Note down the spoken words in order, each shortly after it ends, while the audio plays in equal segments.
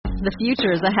The future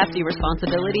is a hefty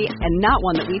responsibility and not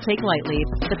one that we take lightly.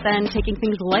 But then taking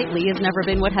things lightly has never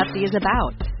been what Hefty is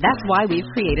about. That's why we've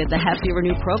created the Hefty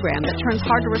Renew program that turns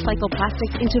hard-to-recycle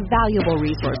plastics into valuable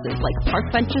resources like park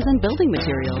benches and building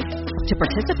materials. To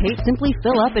participate, simply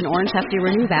fill up an orange Hefty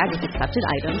Renew bag with accepted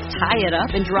items, tie it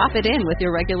up, and drop it in with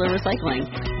your regular recycling.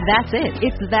 That's it.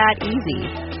 It's that easy.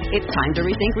 It's time to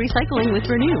rethink recycling with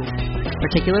Renew.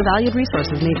 Particular valued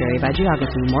resources may vary by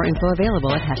geography. More info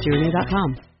available at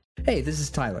heftyrenew.com. Hey, this is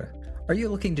Tyler. Are you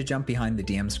looking to jump behind the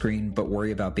DM screen but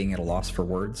worry about being at a loss for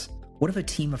words? What if a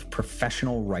team of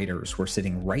professional writers were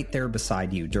sitting right there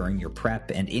beside you during your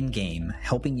prep and in-game,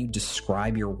 helping you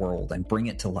describe your world and bring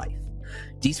it to life?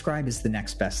 Describe is the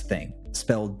next best thing.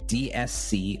 Spelled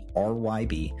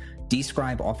DSCRYB,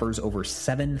 Describe offers over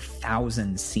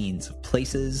 7,000 scenes of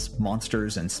places,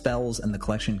 monsters, and spells, and the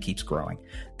collection keeps growing.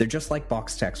 They're just like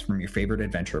box text from your favorite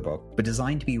adventure book, but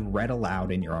designed to be read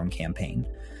aloud in your own campaign.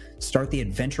 Start the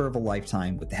adventure of a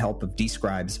lifetime with the help of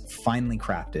Describe's finely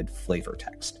crafted flavor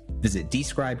text. Visit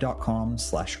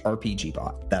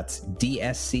describe.com/RPGBot. That's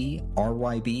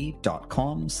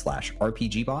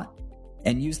DSCRYB.com/RPGBot.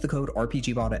 And use the code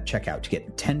RPGBot at checkout to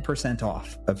get 10%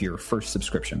 off of your first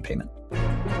subscription payment.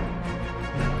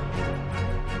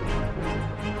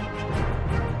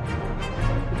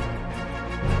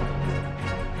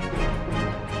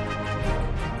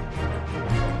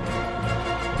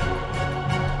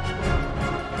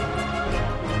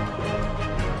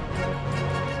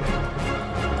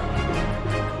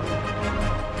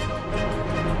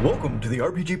 Welcome to the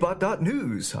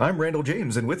RPGBOT.News. I'm Randall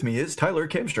James, and with me is Tyler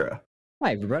Kamstra.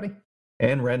 Hi, everybody.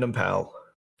 And Random Pal.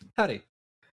 Howdy.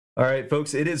 All right,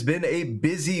 folks, it has been a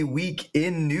busy week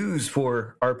in news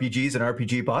for RPGs and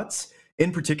RPG bots.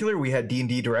 In particular, we had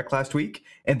D&D Direct last week,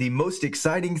 and the most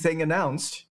exciting thing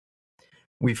announced,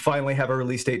 we finally have a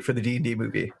release date for the D&D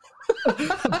movie.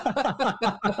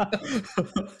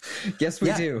 Yes,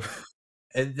 we do.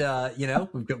 And,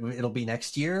 it'll be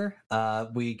next year.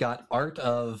 We got art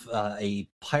of a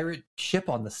pirate ship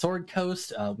on the Sword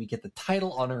Coast. We get the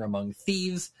title Honor Among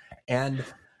Thieves. And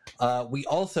we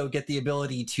also get the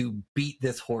ability to beat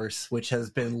this horse, which has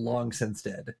been long since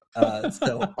dead.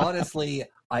 So honestly,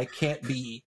 I can't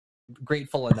be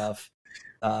grateful enough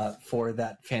for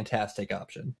that fantastic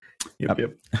option.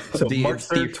 Yep. So March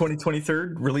 3rd,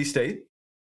 2023 release date.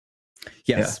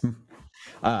 Yes. Yeah.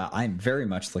 I'm very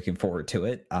much looking forward to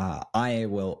it. I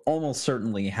will almost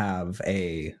certainly have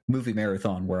a movie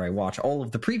marathon where I watch all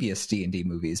of the previous D&D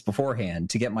movies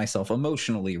beforehand to get myself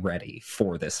emotionally ready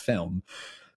for this film.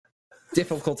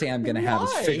 Difficulty I'm going to have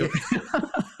is figuring...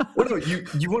 What about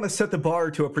you want to set the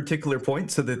bar to a particular point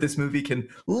so that this movie can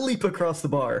leap across the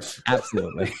bar?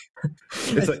 Absolutely.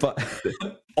 But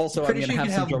also, I'm going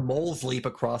to have your moles leap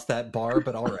across that bar,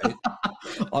 but all right.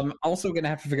 I'm also going to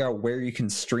have to figure out where you can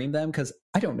stream them because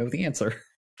I don't know the answer.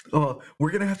 Oh,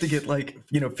 we're going to have to get $50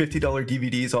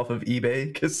 DVDs off of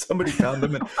eBay because somebody found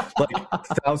them and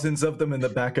thousands of them in the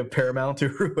back of Paramount or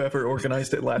whoever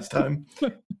organized it last time.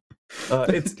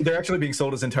 They're actually being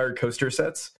sold as entire coaster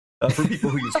sets for people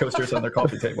who use coasters on their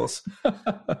coffee tables.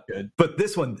 Good. But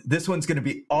this one's going to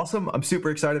be awesome. I'm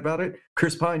super excited about it.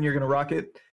 Chris Pine, you're going to rock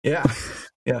it. Yeah.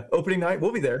 Yeah. Opening night,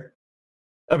 we'll be there.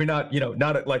 I mean, not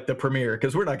at the premiere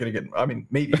because we're not going to get,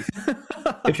 maybe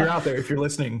if you're out there, if you're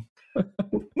listening,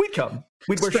 we'd come.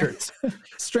 We'd wear shirts.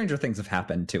 Stranger things have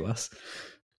happened to us.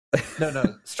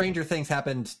 No. Stranger things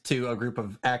happened to a group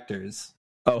of actors.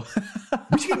 Oh,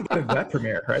 we should get into that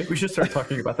premiere, right? We should start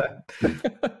talking about that.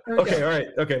 Okay, all right.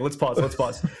 Okay, let's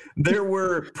pause. There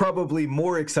were probably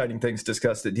more exciting things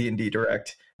discussed at D&D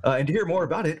Direct. And to hear more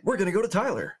about it, we're going to go to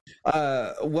Tyler.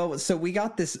 So we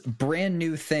got this brand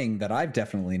new thing that I've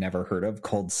definitely never heard of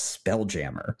called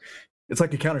Spelljammer. It's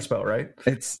like a counterspell, right?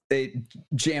 It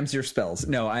jams your spells.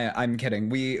 No, I'm kidding.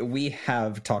 We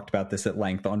have talked about this at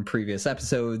length on previous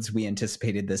episodes. We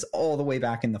anticipated this all the way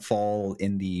back in the fall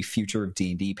in the Future of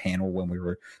D&D panel when we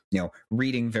were,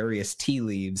 reading various tea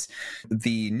leaves.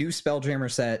 The new Spelljammer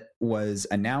set was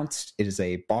announced. It is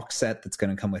a box set that's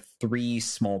going to come with 3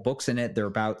 small books in it. They're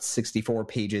about 64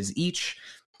 pages each.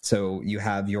 So you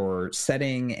have your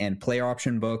setting and player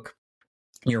option book,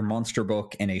 your monster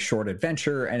book, and a short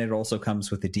adventure, and it also comes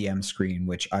with the DM screen,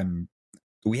 which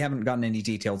we haven't gotten any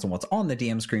details on what's on the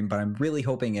DM screen, but I'm really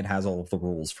hoping it has all of the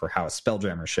rules for how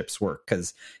Spelljammer ships work,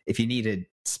 because if you need a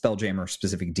Spelljammer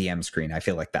specific DM screen, I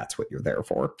feel like that's what you're there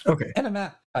for. Okay. And a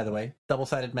map, by the way,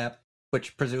 double-sided map,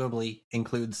 which presumably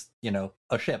includes,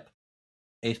 a ship,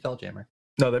 a Spelljammer.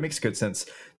 No, that makes good sense.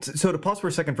 So to pause for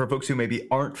a second for folks who maybe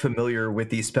aren't familiar with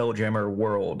the Spelljammer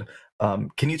world,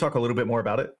 can you talk a little bit more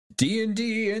about it?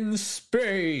 D&D in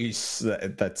space.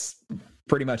 That's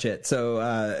Pretty much it.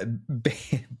 So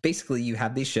basically, you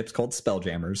have these ships called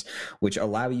Spelljammers, which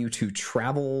allow you to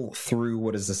travel through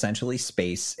what is essentially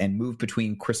space and move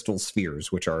between crystal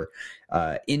spheres, which are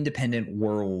independent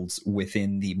worlds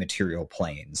within the material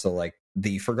plane. So, like,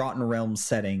 the Forgotten Realms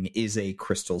setting is a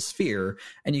crystal sphere,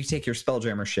 and you take your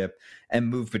Spelljammer ship and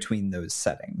move between those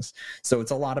settings. So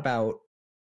it's a lot about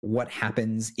what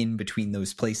happens in between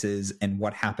those places and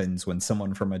what happens when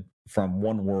someone from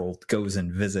one world goes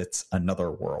and visits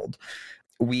another world.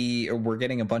 We're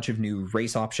getting a bunch of new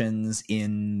race options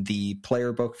in the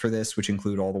player book for this, which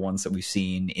include all the ones that we've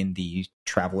seen in the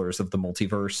Travelers of the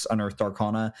Multiverse Unearthed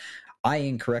Arcana. I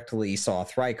incorrectly saw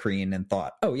Thri-Kreen and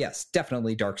thought, oh yes,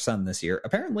 definitely Dark Sun this year.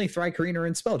 Apparently Thri-Kreen are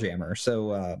in Spelljammer,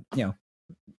 so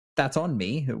that's on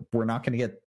me. We're not going to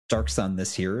get Dark Sun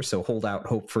this year, so hold out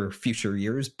hope for future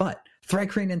years, but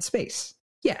Thri-Kreen in space.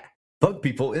 Yeah. Bug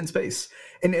people in space.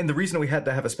 And the reason we had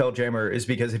to have a Spelljammer is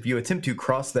because if you attempt to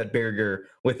cross that barrier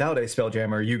without a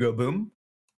Spelljammer, you go boom.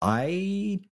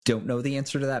 I don't know the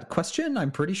answer to that question.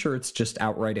 I'm pretty sure it's just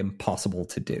outright impossible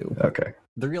to do. Okay.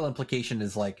 The real implication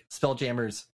is like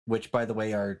Spelljammers, which by the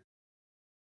way are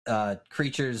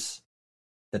creatures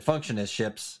that function as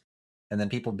ships, and then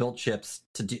people built ships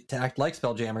to act like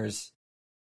Spelljammers.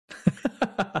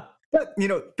 But,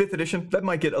 5th edition, that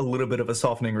might get a little bit of a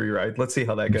softening rewrite. Let's see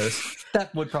how that goes.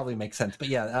 That would probably make sense. But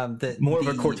yeah, more of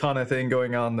a Cortana thing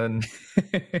going on than...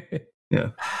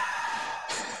 Yeah.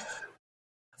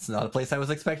 It's not a place I was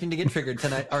expecting to get triggered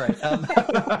tonight. All right.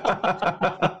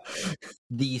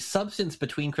 The substance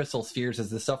between crystal spheres is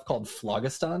this stuff called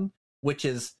phlogiston, which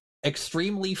is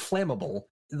extremely flammable.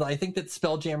 I think that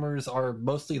Spelljammers are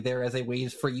mostly there as a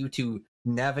ways for you to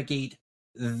navigate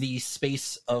the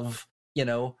space of,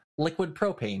 liquid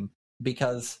propane,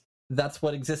 because that's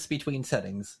what exists between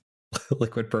settings.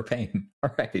 Liquid propane.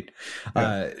 All right.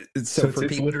 Yeah. So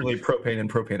it's literally propane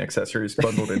and propane accessories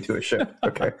bundled into a ship.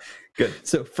 Okay, good.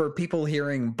 So for people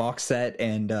hearing box set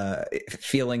and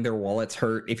feeling their wallets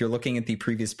hurt, if you're looking at the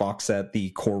previous box set,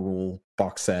 the core rule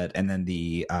box set, and then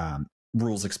the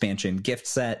rules expansion gift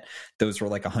set, those were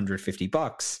like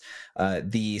 $150.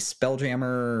 The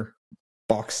Spelljammer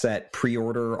box set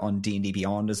pre-order on D&D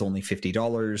Beyond is only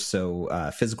 $50,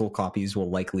 so physical copies will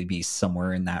likely be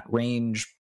somewhere in that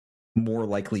range. More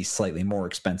likely slightly more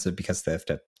expensive because they have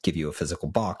to give you a physical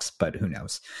box, but who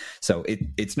knows. So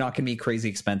it's not going to be crazy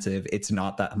expensive. It's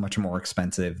not that much more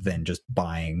expensive than just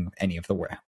buying any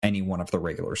one of the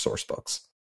regular source books.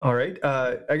 All right.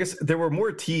 I guess there were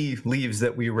more tea leaves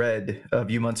that we read a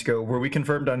few months ago. Were we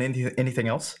confirmed on anything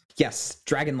else? Yes,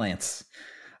 Dragonlance.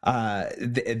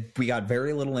 We got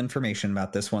very little information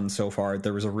about this one so far.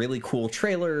 There was a really cool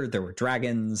trailer. There were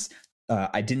dragons.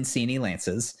 I didn't see any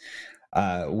lances.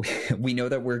 We know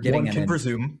that we're getting one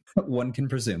can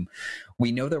presume.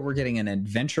 We know that we're getting an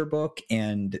adventure book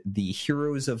and the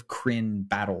Heroes of Krynn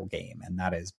battle game, and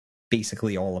that is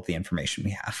basically all of the information we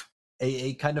have.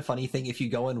 A kind of funny thing, if you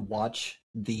go and watch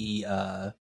the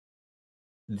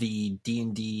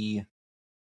D&D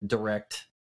Direct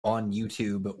on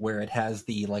YouTube, where it has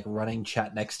the running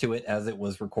chat next to it as it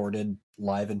was recorded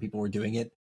live and people were doing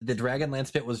it, the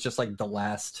Dragonlance bit was just the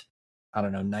last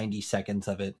 90 seconds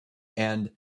of it. And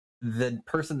the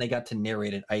person they got to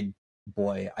narrate it, I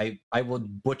will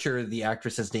butcher the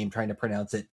actress's name trying to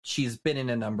pronounce it. She's been in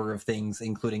a number of things,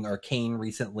 including Arcane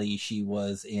recently. She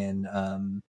was in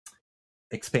The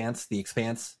Expanse.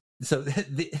 So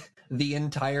the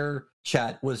entire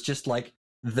chat was just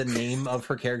the name of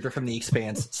her character from The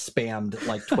Expanse spammed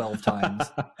 12 times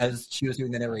as she was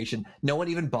doing the narration. No one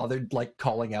even bothered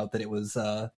calling out that it was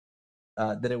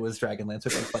Dragonlance,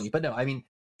 which was funny. But no, I mean,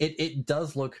 it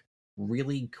does look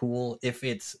really cool if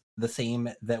it's the same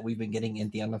that we've been getting in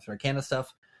the Unearthed Arcana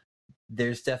stuff.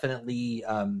 There's definitely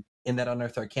in that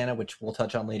Unearthed Arcana, which we'll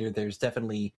touch on later, there's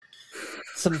definitely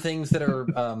some things that are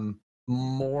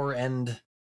more and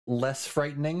less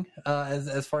frightening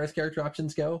as far as character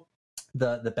options go.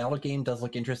 The battle game does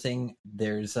look interesting.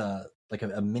 There's a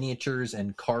miniatures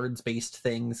and cards based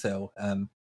thing. So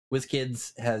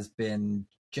WizKids has been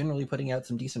generally putting out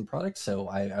some decent products, so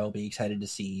I will be excited to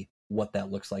see what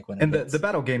that looks like when it hits. The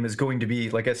battle game is going to be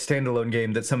a standalone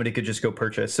game that somebody could just go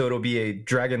purchase. So it'll be a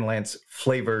Dragonlance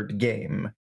flavored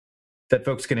game that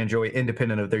folks can enjoy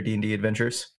independent of their D&D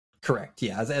adventures. Correct.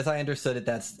 Yeah, as I understood it,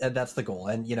 that's the goal.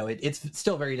 And it's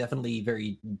still very definitely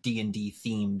very D&D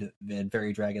themed and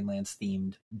very Dragonlance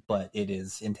themed, but it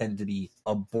is intended to be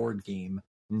a board game,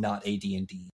 not a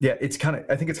D&D. Yeah, I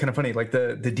think it's kind of funny.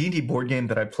 The D&D board game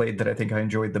that I played that I think I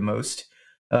enjoyed the most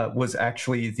was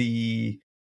actually the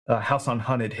House on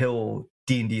Haunted Hill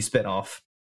D&D spinoff.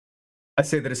 I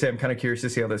say that to say I'm kind of curious to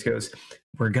see how this goes.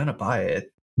 We're gonna buy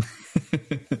it.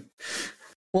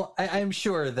 Well, I'm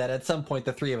sure that at some point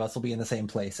the three of us will be in the same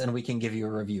place and we can give you a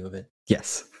review of it.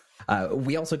 Yes.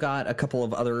 We also got a couple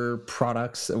of other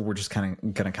products. We're just going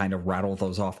to rattle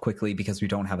those off quickly because we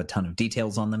don't have a ton of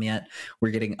details on them yet.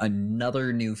 We're getting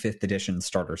another new 5th edition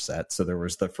starter set. So there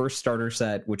was the first starter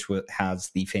set, which has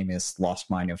the famous Lost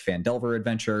Mine of Phandelver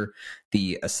adventure,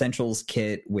 the Essentials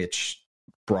kit, which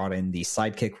brought in the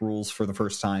sidekick rules for the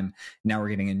first time. Now we're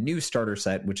getting a new starter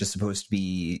set, which is supposed to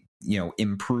be,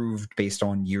 improved based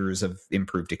on years of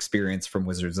improved experience from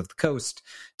Wizards of the Coast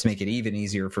to make it even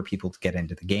easier for people to get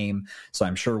into the game. So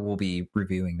I'm sure we'll be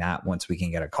reviewing that once we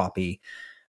can get a copy.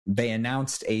 They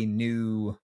announced a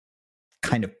new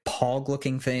kind of POG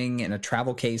looking thing in a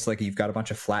travel case. Like, you've got a bunch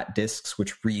of flat discs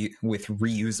with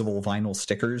reusable vinyl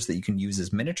stickers that you can use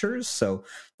as miniatures. So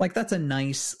like, that's a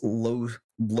nice low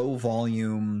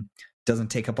volume, doesn't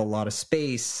take up a lot of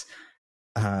space,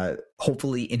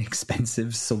 hopefully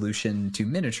inexpensive solution to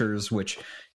miniatures, which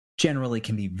generally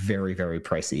can be very, very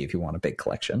pricey if you want a big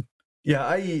collection.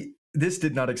 Yeah, this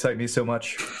did not excite me so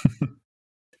much.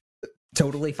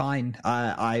 Totally fine.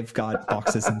 I've got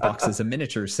boxes and boxes of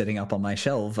miniatures sitting up on my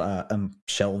shelves.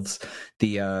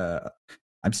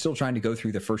 I'm still trying to go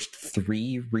through the first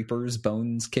 3 Reaper's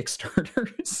Bones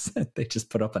Kickstarters. They just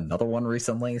put up another one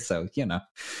recently, so we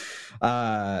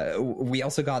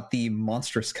also got the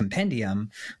Monstrous Compendium,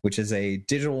 which is a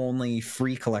digital-only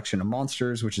free collection of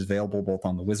monsters, which is available both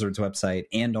on the Wizards website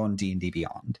and on D&D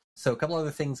Beyond. So a couple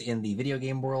other things in the video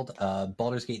game world.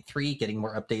 Baldur's Gate 3 getting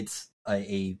more updates.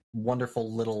 A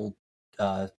wonderful little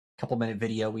couple-minute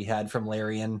video we had from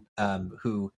Larian,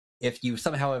 who, if you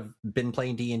somehow have been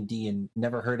playing D&D and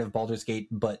never heard of Baldur's Gate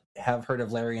but have heard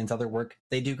of Larian's other work,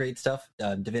 they do great stuff.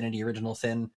 Divinity Original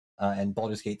Sin and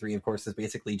Baldur's Gate 3, of course, is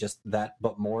basically just that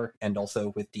but more, and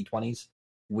also with D20s.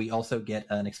 We also get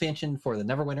an expansion for the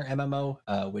Neverwinter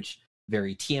MMO, which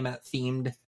very Tiamat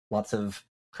themed, lots of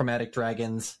chromatic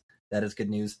dragons. That is good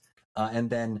news. And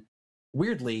then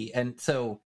weirdly, and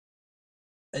so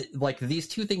like, these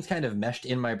two things kind of meshed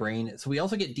in my brain. So we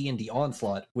also get D&D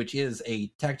Onslaught, which is a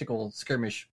tactical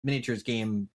skirmish miniatures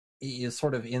game, is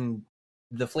sort of in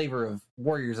the flavor of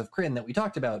Warriors of Krynn that we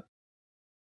talked about.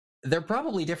 They're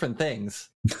probably different things.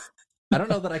 I don't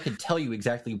know that I could tell you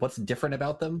exactly what's different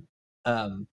about them,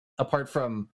 apart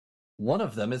from one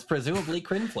of them is presumably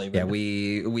Krynn flavored. Yeah,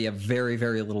 we have very,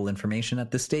 very little information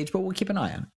at this stage, but we'll keep an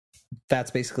eye on it.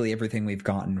 That's basically everything we've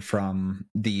gotten from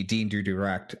the D&D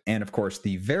Direct. And of course,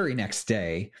 the very next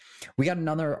day, we got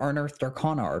another Unearthed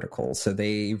Arcana article. So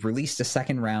they released a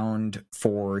second round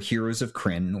for Heroes of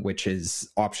Krynn, which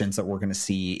is options that we're going to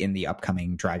see in the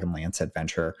upcoming Dragonlance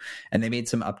adventure. And they made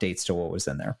some updates to what was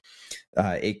in there.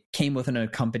 It came with an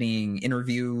accompanying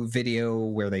interview video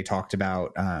where they talked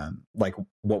about like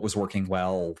what was working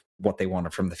well, what they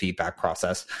wanted from the feedback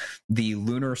process. The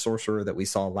Lunar Sorcerer that we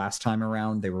saw last time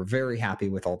around, they were very happy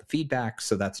with all the feedback,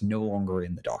 so that's no longer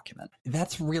in the document.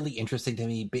 That's really interesting to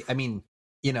me. I mean,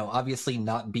 obviously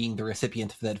not being the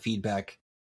recipient of that feedback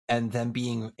and them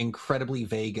being incredibly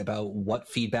vague about what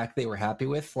feedback they were happy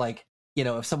with. Like,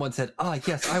 if someone said,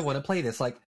 yes, I want to play this,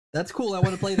 like, that's cool, I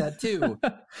want to play that too.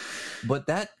 But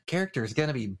that character is going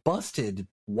to be busted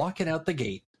walking out the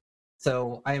gate.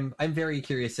 So I'm very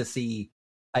curious to see.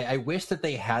 I wish that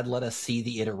they had let us see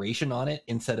the iteration on it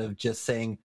instead of just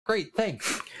saying, great,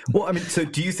 thanks. Well, I mean, so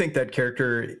do you think that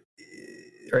character,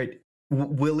 right,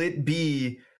 will it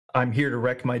be, I'm here to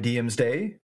wreck my DM's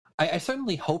day? I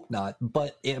certainly hope not.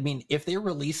 But, I mean, if they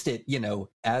released it,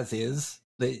 as is,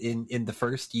 in the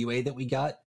first UA that we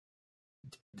got,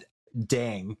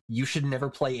 dang, you should never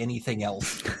play anything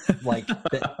else. Like,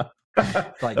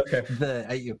 like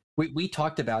okay. We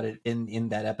talked about it in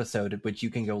that episode, which you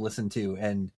can go listen to,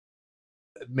 and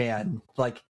man,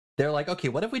 like, they're like, okay,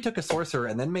 what if we took a sorcerer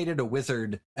and then made it a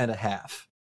wizard and a half?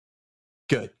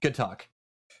 Good talk.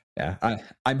 Yeah,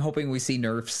 I'm hoping we see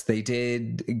nerfs. They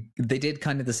did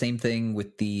kind of the same thing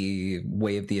with the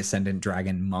Way of the Ascendant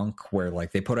Dragon Monk, where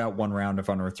like they put out one round of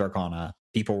Unearthed Arcana,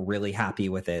 people were really happy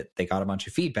with it, they got a bunch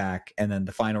of feedback, and then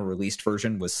the final released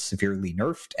version was severely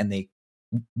nerfed, and they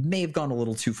may have gone a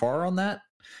little too far on that.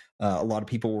 A lot of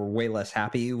people were way less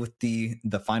happy with the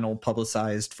final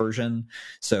publicized version,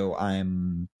 so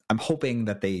I'm hoping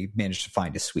that they managed to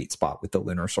find a sweet spot with the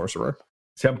Lunar Sorcerer.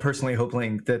 So I'm personally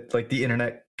hoping that like the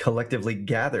internet collectively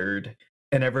gathered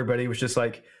and everybody was just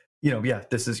like, yeah,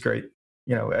 this is great.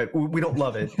 We don't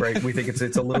love it, right? We think it's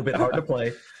a little bit hard to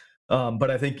play, but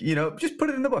I think just put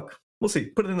it in the book. We'll see.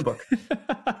 Put it in the book.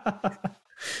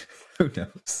 Who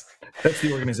knows? That's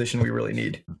the organization we really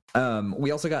need.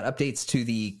 We also got updates to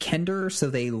the Kender, so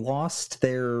they lost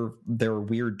their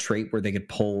weird trait where they could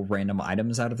pull random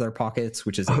items out of their pockets,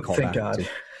 which is a callback to,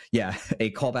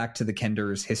 a callback to the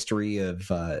Kender's history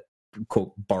of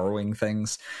quote borrowing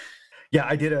things. Yeah,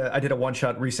 I did a one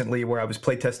shot recently where I was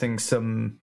playtesting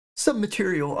some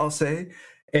material, I'll say,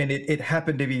 and it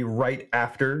happened to be right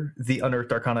after the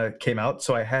Unearthed Arcana came out,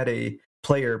 so I had a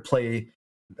player play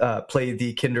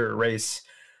the Kinder race.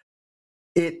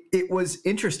 It was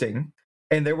interesting,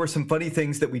 and there were some funny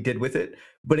things that we did with it,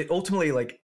 but it ultimately,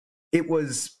 like, it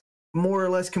was more or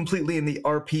less completely in the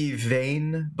RP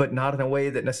vein, but not in a way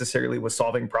that necessarily was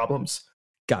solving problems.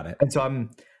 Got it. And so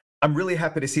I'm really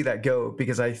happy to see that go,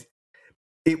 because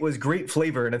it was great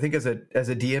flavor, and I think as a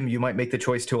DM you might make the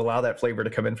choice to allow that flavor to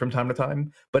come in from time to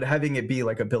time, but having it be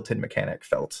like a built-in mechanic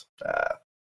felt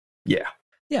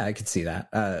Yeah, I could see that.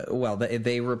 Well,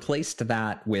 they replaced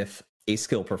that with a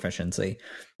skill proficiency.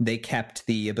 They kept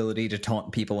the ability to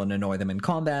taunt people and annoy them in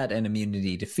combat and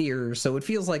immunity to fear. So it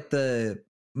feels like the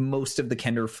most of the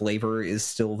Kender flavor is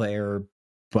still there,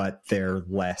 but they're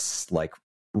less like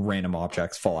random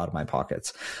objects fall out of my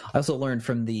pockets. I also learned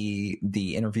from the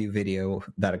interview video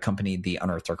that accompanied the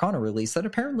Unearthed Arcana release that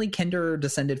apparently Kender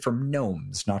descended from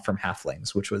gnomes, not from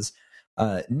halflings, which was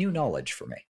new knowledge for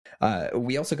me.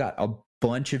 We also got a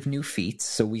bunch of new feats.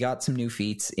 So we got some new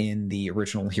feats in the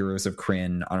original Heroes of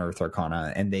Krynn Unearthed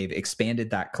Arcana, and they've expanded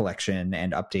that collection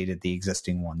and updated the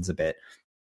existing ones a bit.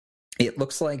 It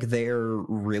looks like they're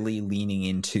really leaning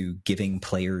into giving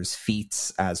players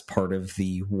feats as part of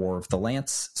the War of the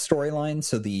Lance storyline.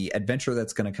 So the adventure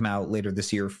that's going to come out later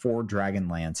this year for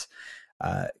Dragonlance,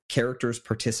 characters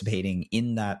participating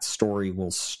in that story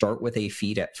will start with a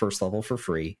feat at first level for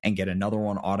free and get another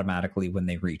one automatically when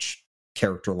they reach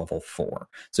character level 4.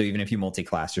 So even if you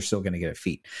multi-class, you're still going to get a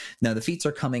feat. Now the feats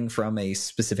are coming from a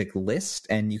specific list,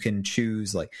 and you can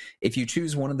choose, like, if you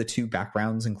choose one of the 2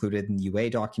 backgrounds included in the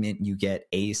UA document, you get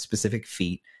a specific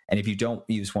feat. And if you don't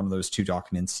use one of those 2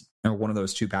 documents or one of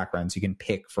those 2 backgrounds, you can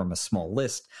pick from a small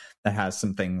list that has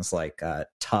some things like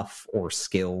tough or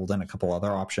skilled and a couple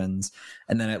other options.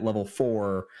 And then at level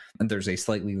 4, and there's a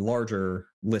slightly larger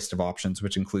list of options,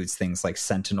 which includes things like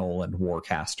Sentinel and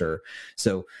Warcaster.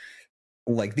 So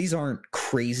like, these aren't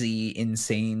crazy,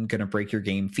 insane, gonna break your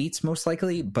game feats most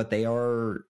likely, but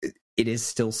it is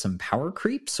still some power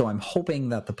creep. So I'm hoping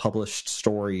that the published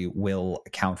story will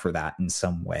account for that in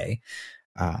some way.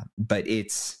 But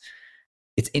it's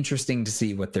interesting to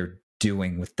see what they're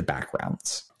doing with the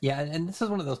backgrounds. Yeah, and this is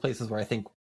one of those places where I think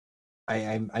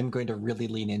I'm going to really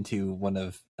lean into one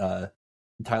of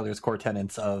Tyler's core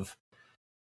tenets of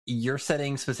your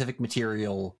setting specific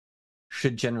material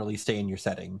should generally stay in your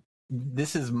setting.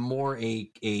 This is more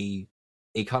a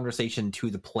conversation to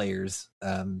the players.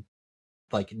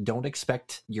 Like, don't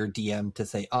expect your DM to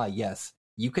say, yes,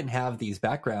 you can have these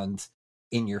backgrounds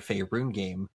in your Faerun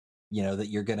game, that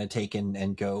you're going to take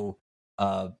and go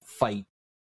fight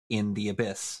in the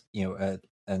Abyss,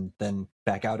 and then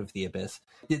back out of the Abyss.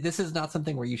 This is not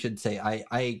something where you should say,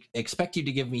 I expect you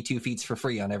to give me 2 feats for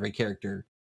free on every character.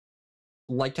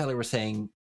 Like Tyler was saying,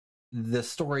 the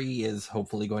story is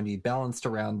hopefully going to be balanced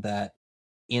around that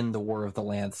in the War of the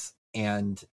Lance,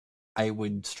 and I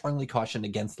would strongly caution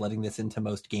against letting this into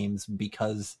most games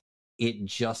because it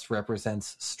just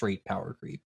represents straight power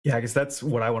creep. Yeah, I guess that's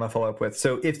what I want to follow up with.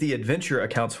 So if the adventure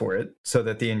accounts for it, so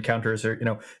that the encounters are,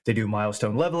 they do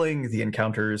milestone leveling, the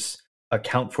encounters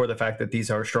account for the fact that these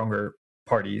are stronger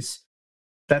parties,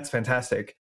 that's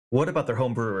fantastic. What about their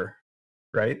home brewer,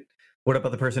 right? What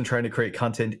about the person trying to create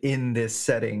content in this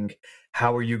setting?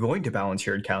 How are you going to balance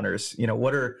your encounters?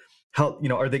 Are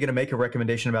they going to make a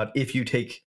recommendation about, if you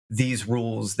take these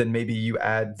rules, then maybe you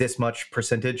add this much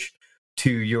percentage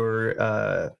to your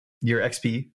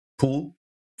XP pool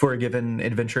for a given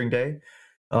adventuring day?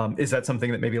 Is that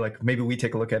something that maybe we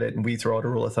take a look at it and we throw out a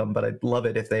rule of thumb? But I'd love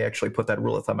it if they actually put that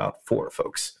rule of thumb out for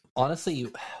folks. Honestly,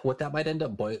 what that might end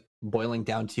up boiling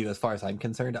down to, as far as I'm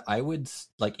concerned, I would,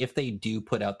 if they do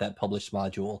put out that published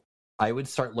module, I would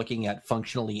start looking at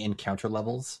functionally encounter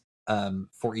levels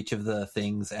for each of the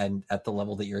things and at the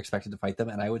level that you're expected to fight them.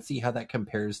 And I would see how that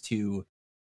compares to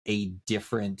a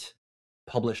different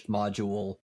published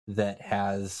module that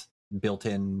has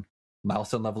built-in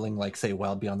milestone leveling, like, say,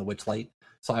 Wild Beyond the Witchlight.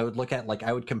 So I would look at,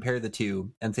 I would compare the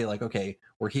 2 and say, okay,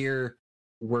 we're here,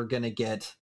 we're going to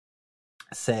get,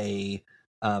 say,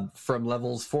 from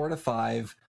levels 4 to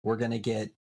 5, we're going to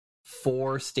get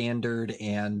 4 standard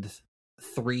and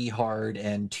 3 hard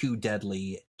and 2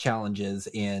 deadly challenges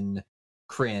in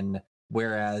Krynn,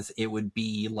 whereas it would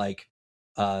be 1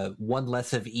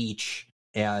 less of each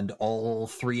and all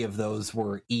 3 of those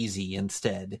were easy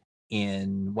instead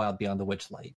in Wild Beyond the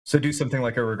Witchlight. So do something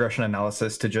like a regression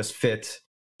analysis to just fit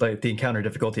like the encounter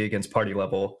difficulty against party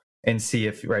level and see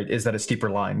if, right, is that a steeper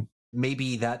line?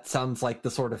 Maybe that sounds like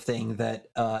the sort of thing that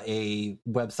a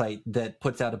website that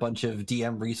puts out a bunch of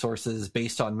DM resources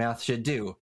based on math should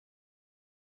do.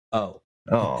 Oh.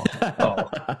 No,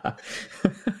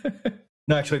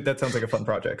 actually, that sounds like a fun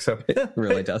project. So It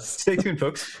really does. Stay tuned,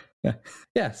 folks.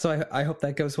 Yeah. So I hope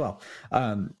that goes well.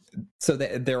 So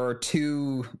there are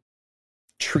 2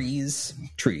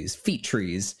 feat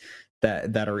trees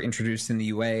that are introduced in the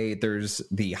UA. There's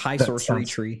the high sorcery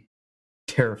tree.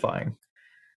 Terrifying.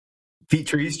 Feat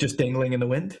trees just dangling in the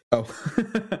wind. Oh.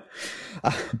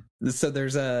 So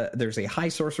there's a high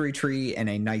sorcery tree and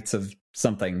a knights of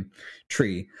something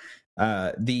tree.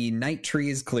 The knight tree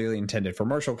is clearly intended for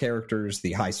martial characters.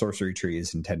 The high sorcery tree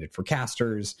is intended for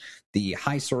casters. The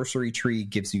high sorcery tree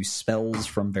gives you spells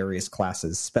from various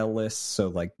classes spell lists. So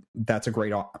like that's a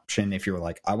great option if you're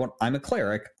like, I'm a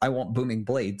cleric, I want booming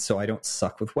blade so I don't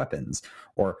suck with weapons.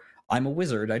 Or I'm a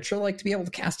wizard, I'd sure like to be able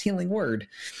to cast healing word.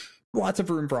 Lots of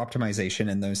room for optimization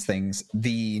in those things.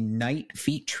 The knight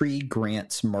feat tree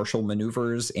grants martial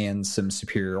maneuvers and some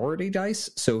superiority dice.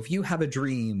 So if you have a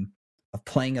dream of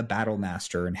playing a battle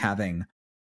master and having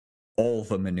all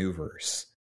the maneuvers,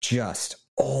 just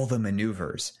all the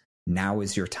maneuvers, now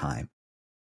is your time.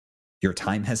 Your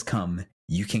time has come.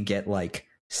 You can get like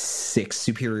 6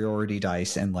 superiority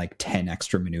dice and like 10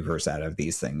 extra maneuvers out of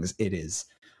these things. It is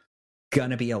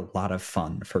gonna be a lot of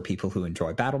fun for people who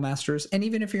enjoy battle masters. And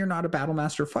even if you're not a battle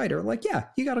master fighter, like, yeah,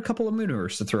 you got a couple of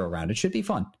maneuvers to throw around. It should be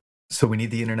fun. So we need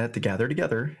the internet to gather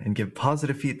together and give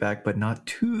positive feedback, but not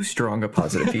too strong a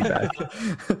positive feedback.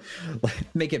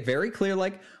 Make it very clear,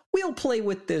 like, we'll play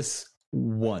with this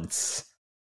once.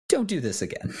 Don't do this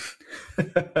again.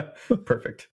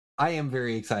 Perfect. I am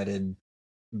very excited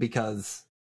because,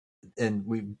 and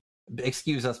we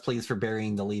excuse us please for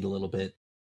burying the lead a little bit.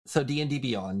 So D&D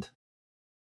Beyond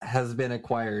has been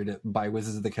acquired by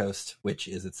Wizards of the Coast, which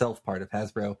is itself part of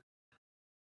Hasbro.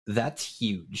 That's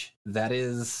huge. That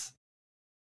is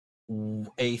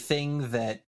a thing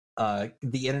that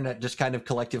the internet just kind of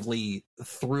collectively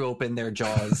threw open their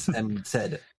jaws and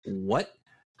said, what?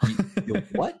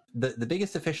 What? The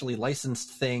biggest officially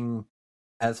licensed thing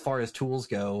as far as tools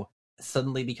go,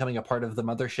 suddenly becoming a part of the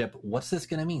mothership. What's this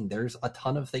going to mean? There's a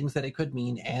ton of things that it could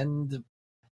mean, and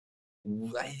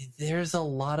there's a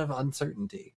lot of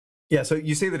uncertainty. Yeah, so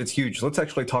you say that it's huge. Let's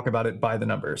actually talk about it by the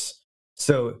numbers.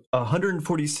 So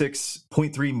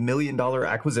 $146.3 million all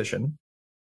acquisition.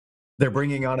 They're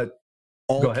bringing on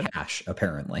Go ahead. Cash,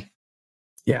 apparently.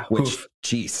 Yeah. Which,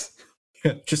 jeez.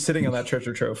 Just sitting on that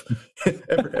treasure trove.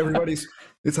 Everybody's,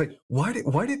 it's like, why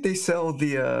did they sell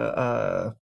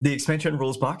the expansion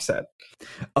rules box set?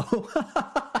 Oh,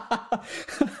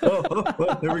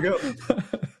 well, there we go.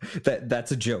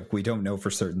 That's a joke. We don't know for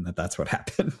certain that that's what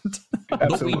happened.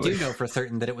 But we do know for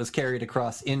certain that it was carried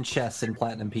across in chests in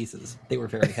platinum pieces. They were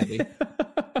very heavy.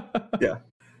 Yeah.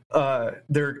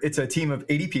 It's a team of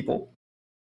 80 people.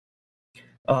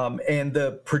 And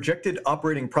the projected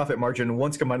operating profit margin,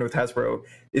 once combined with Hasbro,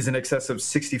 is in excess of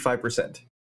 65%.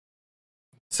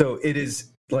 So it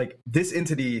is like this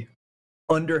entity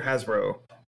under Hasbro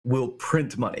will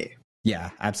print money.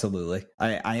 Yeah, absolutely.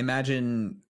 I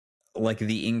imagine like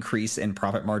the increase in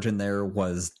profit margin there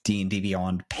was D&D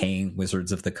Beyond paying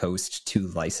Wizards of the Coast to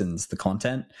license the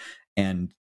content,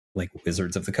 and like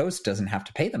Wizards of the Coast doesn't have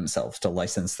to pay themselves to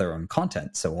license their own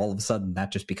content. So all of a sudden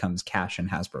that just becomes cash in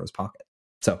Hasbro's pocket.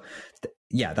 So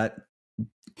yeah, that.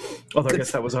 Although I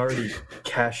guess that was already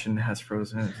cash in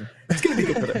Hasbro's. It's going to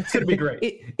be good for them. It's going to be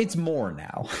great. It's more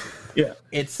now. Yeah,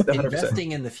 it's 100%.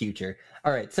 Investing in the future.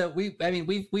 All right, so we've been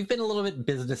a little bit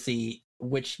businessy,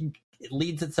 which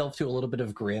leads itself to a little bit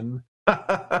of grim. Like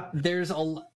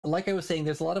I was saying,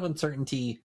 there's a lot of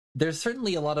uncertainty. There's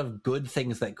certainly a lot of good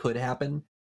things that could happen.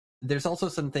 There's also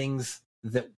some things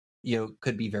that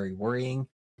could be very worrying.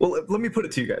 Well, let me put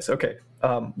it to you guys. Okay,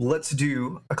 let's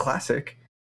do a classic.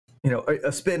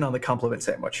 A spin on the compliment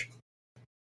sandwich.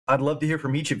 I'd love to hear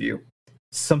from each of you.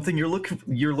 Something you're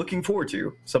looking forward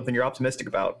to, something you're optimistic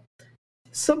about,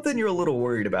 something you're a little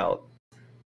worried about.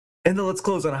 And then let's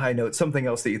close on a high note, something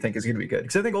else that you think is going to be good.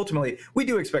 Because I think ultimately we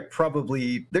do expect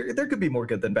probably there could be more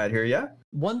good than bad here, yeah?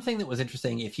 One thing that was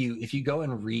interesting, if you go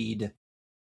and read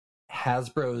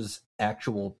Hasbro's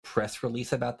actual press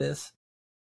release about this,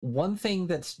 one thing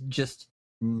that's just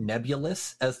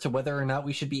nebulous as to whether or not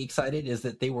we should be excited is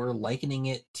that they were likening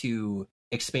it to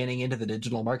expanding into the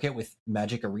digital market with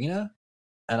Magic Arena,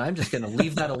 and I'm just going to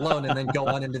leave that alone and then go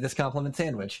on into this compliment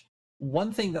sandwich.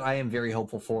 one thing that I am very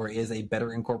hopeful for is a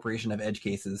better incorporation of edge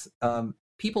cases.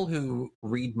 People who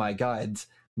read my guides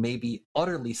may be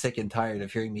utterly sick and tired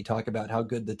of hearing me talk about how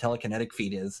good the telekinetic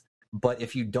feed is, but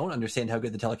if you don't understand how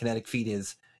good the telekinetic feed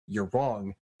is, you're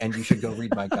wrong, and you should go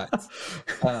read my guides.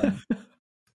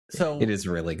 So it is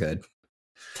really good.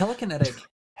 Telekinetic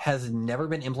has never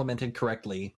been implemented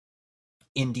correctly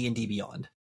in D&D Beyond.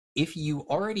 If you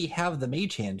already have the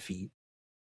Mage Hand feat,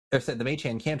 or said the Mage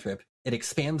Hand cantrip, it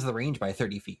expands the range by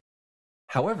 30 feet.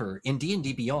 However, in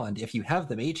D&D Beyond, if you have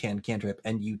the Mage Hand cantrip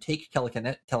and you take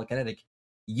telekinetic,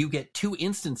 you get 2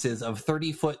 instances of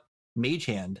 30-foot Mage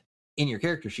Hand in your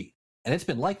character sheet. And it's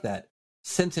been like that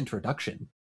since introduction,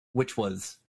 which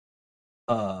was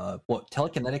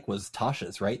telekinetic was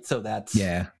Tasha's, right? So that's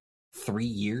 3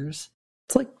 years.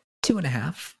 It's like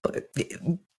 2.5, but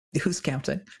who's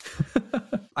counting?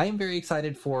 I am very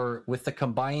excited for, with the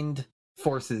combined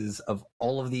forces of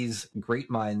all of these great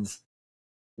minds,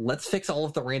 let's fix all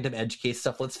of the random edge case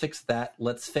stuff. Let's fix that.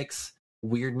 Let's fix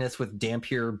weirdness with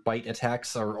Dampier bite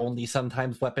attacks are only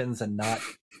sometimes weapons and not.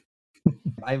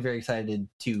 I'm very excited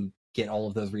to get all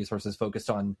of those resources focused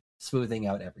on smoothing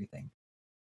out everything.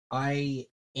 I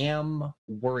am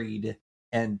worried,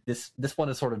 and this one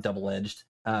is sort of double-edged.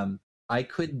 I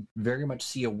could very much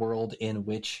see a world in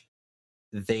which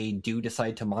they do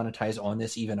decide to monetize on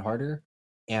this even harder.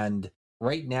 And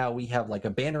right now we have like a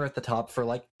banner at the top for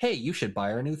like, hey, you should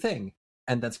buy our new thing.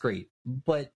 And that's great.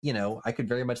 But, I could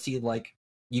very much see like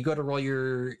you go to roll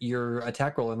your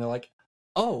attack roll and they're like,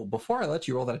 oh, before I let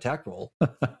you roll that attack roll,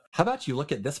 how about you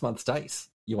look at this month's dice?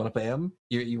 You want to pay them?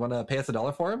 You want to pay us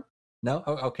 $1 for them? No?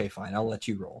 Oh, okay, fine. I'll let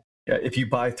you roll. Yeah, if you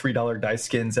buy $3 dice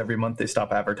skins every month, they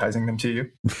stop advertising them to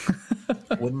you.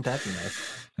 Wouldn't that be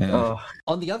nice? Yeah.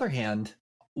 On the other hand,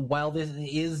 while this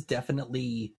is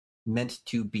definitely meant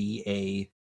to be a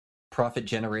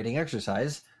profit-generating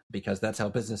exercise, because that's how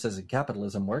businesses and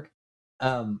capitalism work,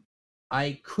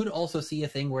 I could also see a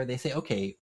thing where they say,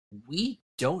 okay, we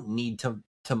don't need to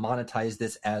monetize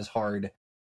this as hard.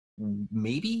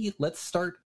 Maybe let's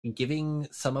start giving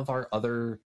some of our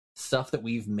other stuff that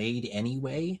we've made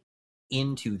anyway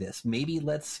into this. Maybe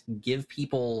let's give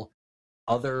people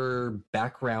other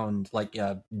background, like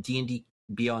D&D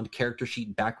Beyond character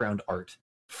sheet background art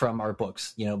from our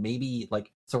books. Maybe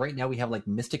like, so right now we have like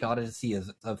Mystic Odyssey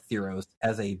of Theros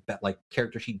as a like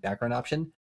character sheet background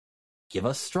option. Give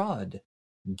us Strahd,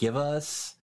 give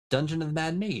us Dungeon of the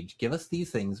Mad Mage, give us these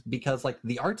things, because like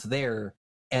the art's there,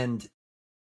 and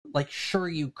like sure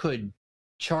you could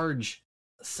charge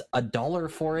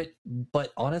 $1 for it,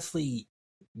 but honestly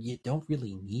you don't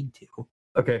really need to.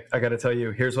 Okay, I gotta tell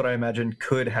you, here's what I imagine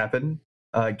could happen,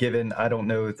 given I don't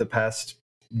know the past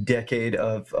decade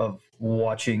of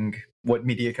watching what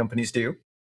media companies do.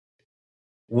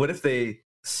 What if they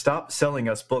stop selling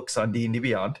us books on D&D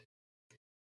Beyond,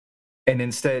 and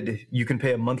instead you can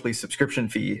pay a monthly subscription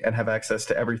fee and have access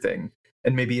to everything?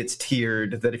 And maybe it's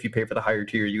tiered, that if you pay for the higher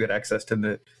tier, you get access to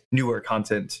the newer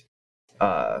content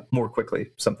more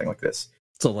quickly, something like this.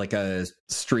 So like a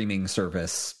streaming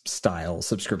service style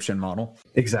subscription model.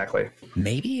 Exactly.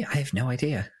 Maybe? I have no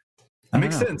idea. It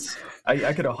makes sense.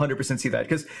 I could 100% see that,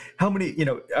 because how many,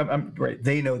 I'm right.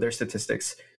 They know their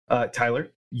statistics. Tyler,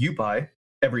 you buy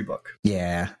every book.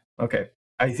 Yeah. Okay.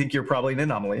 I think you're probably an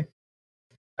anomaly.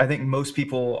 I think most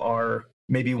people are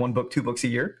maybe 1 book, 2 books a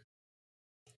year.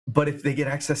 But if they get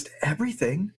access to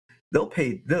everything, they'll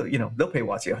pay WotC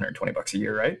 $120 a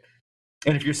year, right?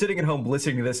 And if you're sitting at home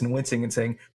listening to this and wincing and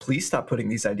saying, please stop putting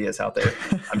these ideas out there,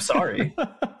 I'm sorry.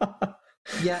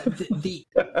 Yeah,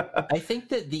 I think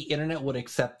that the internet would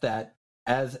accept that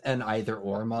as an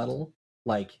either-or model.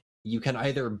 Like, you can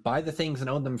either buy the things and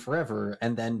own them forever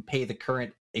and then pay the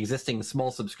current existing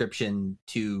small subscription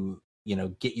to,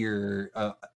 get your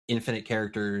infinite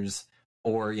characters,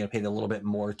 or, pay a little bit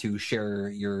more to share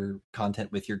your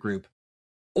content with your group.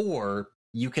 Or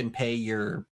you can pay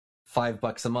your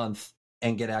 $5 a month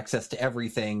and get access to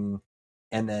everything,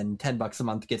 and then $10 a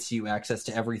month gets you access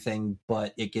to everything,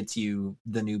 but it gets you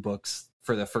the new books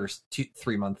for the first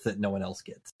 2-3 months that no one else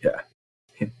gets. Yeah.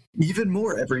 Even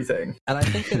more everything. And I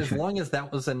think that as long as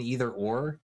that was an either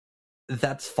or,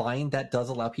 that's fine. That does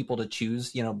allow people to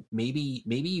choose. Maybe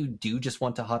you do just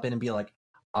want to hop in and be like,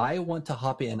 I want to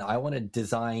hop in. I want to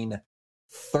design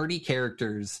 30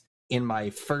 characters in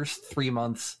my first 3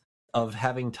 months of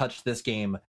having touched this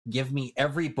game. Give me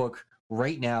every book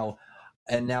right now.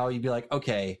 And now you'd be like,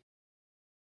 okay,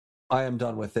 I am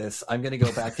done with this. I'm going to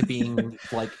go back to being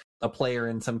like a player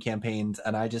in some campaigns,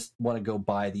 and I just want to go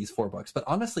buy these 4 books. But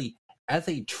honestly, as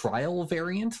a trial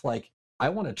variant, like, I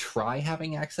want to try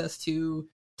having access to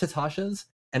Tasha's,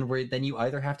 and where then you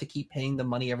either have to keep paying them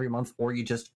money every month or you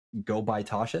just go buy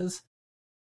Tasha's,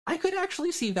 I could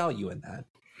actually see value in that.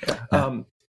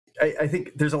 I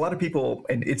think there's a lot of people,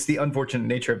 and it's the unfortunate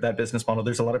nature of that business model.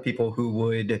 There's a lot of people who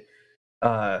would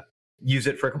use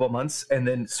it for a couple of months and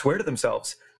then swear to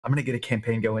themselves, I'm going to get a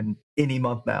campaign going any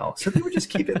month now. So they would just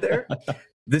keep it there.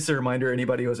 This is a reminder,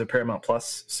 anybody who has a Paramount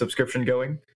Plus subscription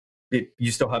going,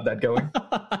 you still have that going?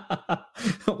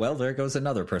 Well, there goes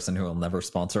another person who will never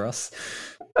sponsor us.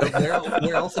 Where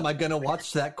else am I going to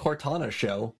watch that Cortana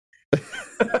show?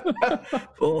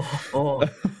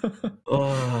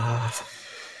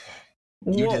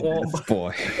 You did this,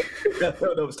 boy. Yeah,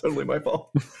 no, that was totally my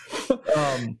fault.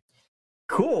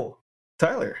 Cool.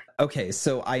 Tyler. Okay,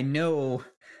 so I know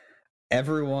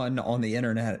everyone on the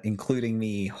internet, including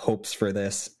me, hopes for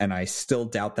this, and I still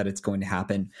doubt that it's going to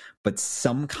happen, but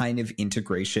some kind of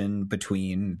integration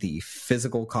between the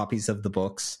physical copies of the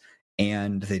books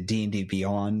and the D&D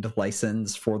Beyond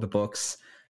license for the books,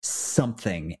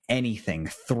 something, anything,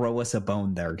 throw us a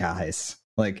bone there, guys.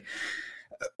 Like,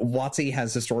 WotC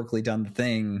has historically done the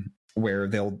thing where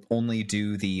they'll only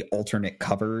do the alternate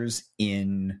covers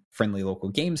in friendly local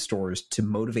game stores to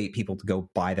motivate people to go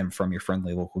buy them from your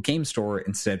friendly local game store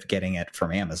instead of getting it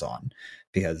from Amazon,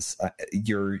 because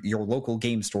your local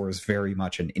game store is very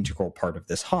much an integral part of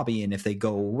this hobby, and if they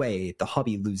go away, the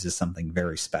hobby loses something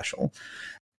very special.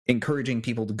 Encouraging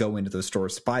people to go into those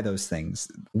stores to buy those things.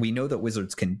 We know that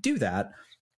Wizards can do that.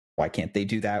 Why can't they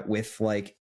do that with,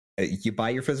 like, you buy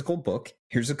your physical book,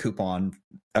 here's a coupon,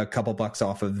 a couple bucks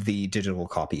off of the digital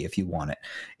copy if you want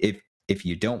it. If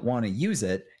you don't want to use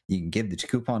it, you can give the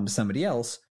coupon to somebody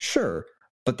else, sure,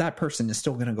 but that person is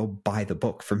still going to go buy the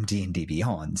book from D&D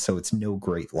Beyond, so it's no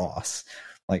great loss.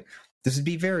 Like, this would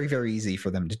be very, very easy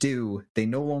for them to do. They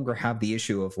no longer have the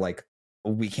issue of, like,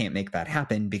 we can't make that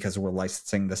happen because we're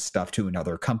licensing this stuff to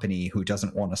another company who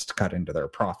doesn't want us to cut into their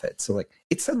profit. So, like,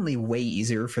 it's suddenly way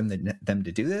easier for them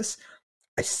to do this.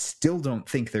 I still don't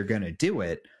think they're going to do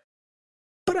it,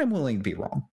 but I'm willing to be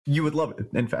wrong. You would love it,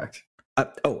 in fact.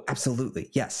 Oh, absolutely.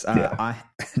 Yes. Yeah. I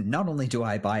not only do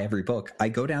I buy every book, I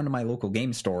go down to my local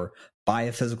game store, buy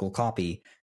a physical copy,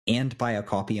 and buy a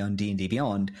copy on D&D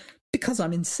Beyond because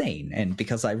I'm insane and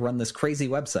because I run this crazy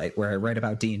website where I write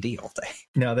about D&D all day.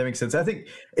 No, that makes sense. I think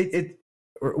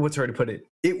what's the way to put it?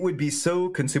 It would be so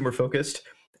consumer focused.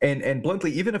 And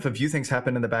bluntly, even if a few things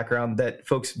happened in the background that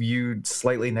folks viewed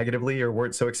slightly negatively or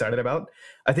weren't so excited about,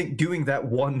 I think doing that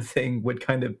one thing would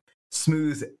kind of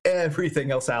smooth everything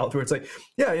else out. Where it's like,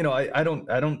 yeah, you know, I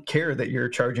don't care that you're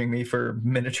charging me for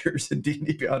miniatures in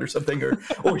D&D Beyond or something, or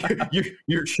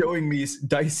you're showing me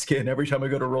dice skin every time I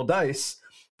go to roll dice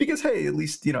because, hey, at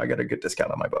least, you know, I got a good discount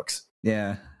on my books.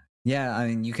 Yeah. I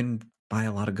mean, you can buy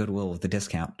a lot of goodwill with the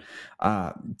discount.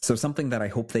 So something that I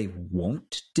hope they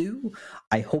won't do,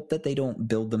 I hope that they don't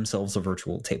build themselves a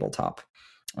virtual tabletop.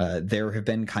 There have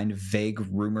been kind of vague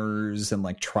rumors and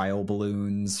like trial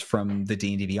balloons from the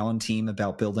D&D Beyond team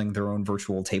about building their own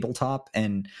virtual tabletop,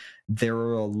 and there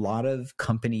are a lot of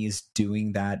companies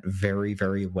doing that very,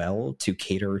 very well to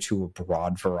cater to a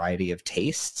broad variety of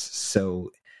tastes.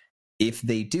 So if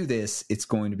they do this, it's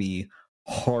going to be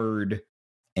hard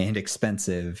and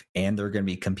expensive, and they're going to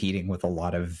be competing with a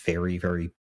lot of very,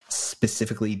 very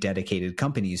specifically dedicated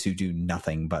companies who do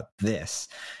nothing but this.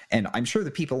 And I'm sure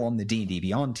the people on the D&D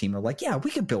Beyond team are like, yeah,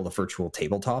 we could build a virtual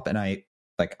tabletop, and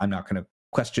I'm not going to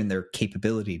question their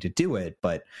capability to do it,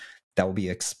 but that will be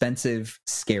expensive,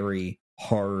 scary,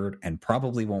 hard, and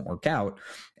probably won't work out.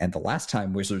 And the last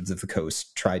time Wizards of the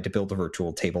Coast tried to build a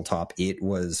virtual tabletop, it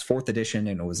was 4th edition,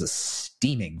 and it was a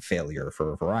steaming failure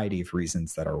for a variety of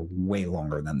reasons that are way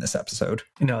longer than this episode.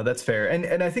 No, that's fair.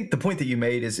 And I think the point that you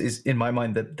made is in my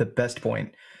mind the best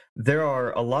point. There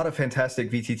are a lot of fantastic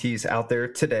VTTs out there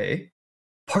today.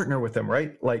 Partner with them,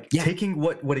 right? Like taking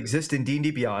what exists in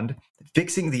D&D Beyond,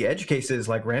 fixing the edge cases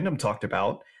like Random talked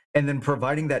about, and then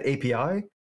providing that API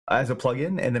as a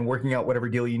plugin, and then working out whatever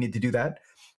deal you need to do that,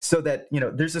 so that, you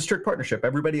know, there's a strict partnership.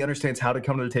 Everybody understands how to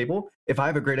come to the table. If I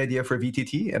have a great idea for a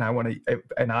VTT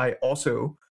and I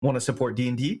also want to support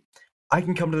D&D, I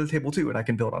can come to the table too, and I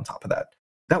can build on top of that.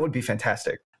 That would be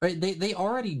fantastic. Right? They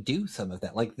already do some of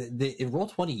that. Like in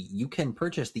Roll20, you can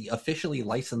purchase the officially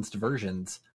licensed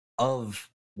versions of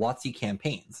WotC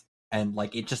campaigns, and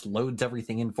like it just loads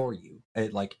everything in for you.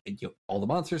 All the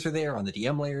monsters are there on the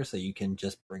DM layer, so you can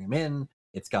just bring them in.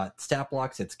 It's got stat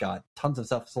blocks. It's got tons of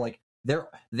stuff. So like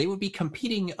they would be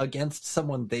competing against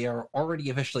someone they are already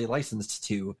officially licensed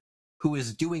to, who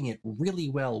is doing it really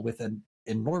well with an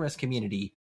enormous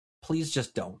community please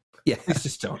just don't. Yeah. Please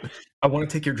just don't. I want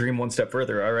to take your dream one step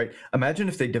further. All right. Imagine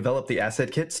if they develop the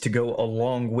asset kits to go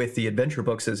along with the adventure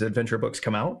books as adventure books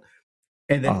come out.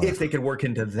 And then if they could work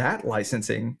into that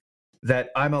licensing,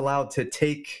 that I'm allowed to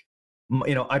take,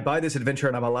 I buy this adventure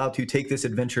and I'm allowed to take this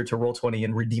adventure to Roll20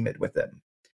 and redeem it with them.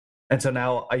 And so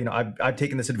now, I've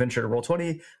taken this adventure to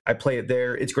Roll20. I play it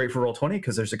there. It's great for Roll20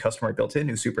 because there's a customer built in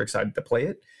who's super excited to play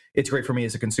it. It's great for me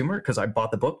as a consumer because I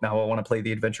bought the book. Now I want to play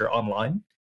the adventure online.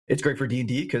 It's great for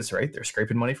D&D because, right, they're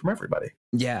scraping money from everybody.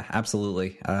 Yeah,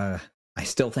 absolutely. I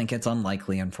still think it's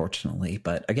unlikely, unfortunately.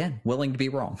 But again, willing to be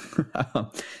wrong.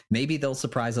 Maybe they'll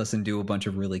surprise us and do a bunch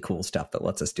of really cool stuff that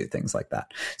lets us do things like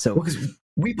that. So because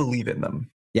we believe in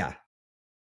them. Yeah.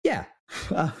 Yeah.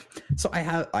 So I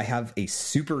have a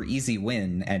super easy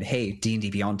win, and hey,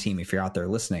 D&D Beyond team, if you're out there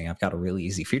listening, I've got a really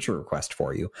easy feature request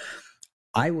for you.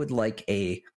 I would like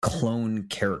a clone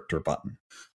character button.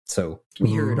 So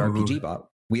we here at RPGBot,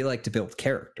 we like to build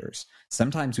characters.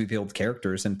 Sometimes we build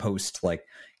characters and post like,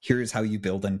 here's how you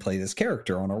build and play this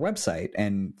character on our website,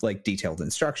 and like detailed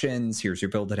instructions. Here's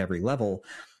your build at every level.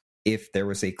 If there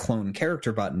was a clone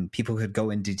character button, people could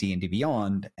go into D&D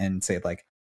Beyond and say like,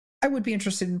 I would be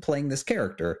interested in playing this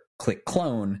character. Click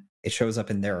clone. It shows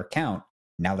up in their account.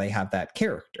 Now they have that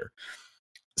character.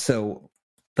 So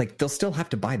like they'll still have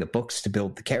to buy the books to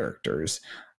build the characters.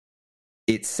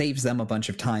 It saves them a bunch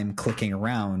of time clicking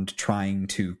around trying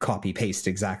to copy paste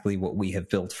exactly what we have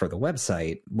built for the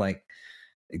website. Like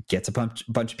it gets a bunch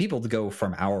of people to go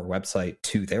from our website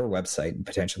to their website and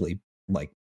potentially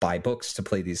like buy books to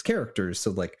play these characters.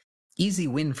 So like easy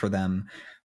win for them.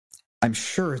 I'm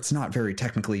sure it's not very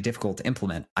technically difficult to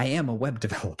implement. I am a web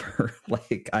developer.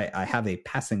 Like I have a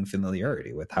passing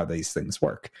familiarity with how these things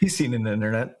work. He's seen it on the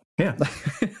internet. Yeah.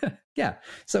 Yeah.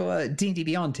 So D&D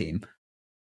Beyond team,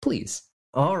 please.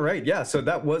 All right. Yeah. So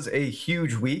that was a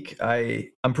huge week.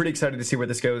 I'm pretty excited to see where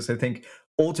this goes. I think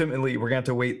ultimately we're going to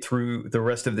have to wait through the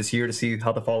rest of this year to see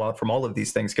how the fallout from all of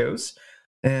these things goes.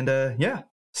 And yeah,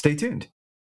 stay tuned.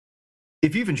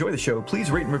 If you've enjoyed the show, please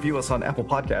rate and review us on Apple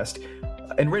Podcast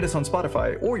and rate us on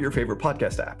Spotify or your favorite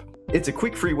podcast app. It's a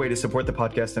quick, free way to support the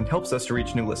podcast and helps us to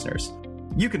reach new listeners.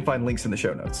 You can find links in the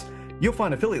show notes. You'll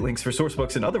find affiliate links for source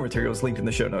books and other materials linked in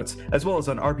the show notes, as well as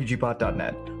on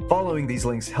RPGBOT.Net. Following these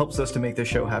links helps us to make this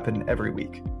show happen every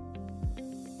week.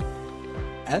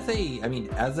 As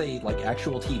a like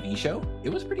actual TV show, it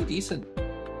was pretty decent.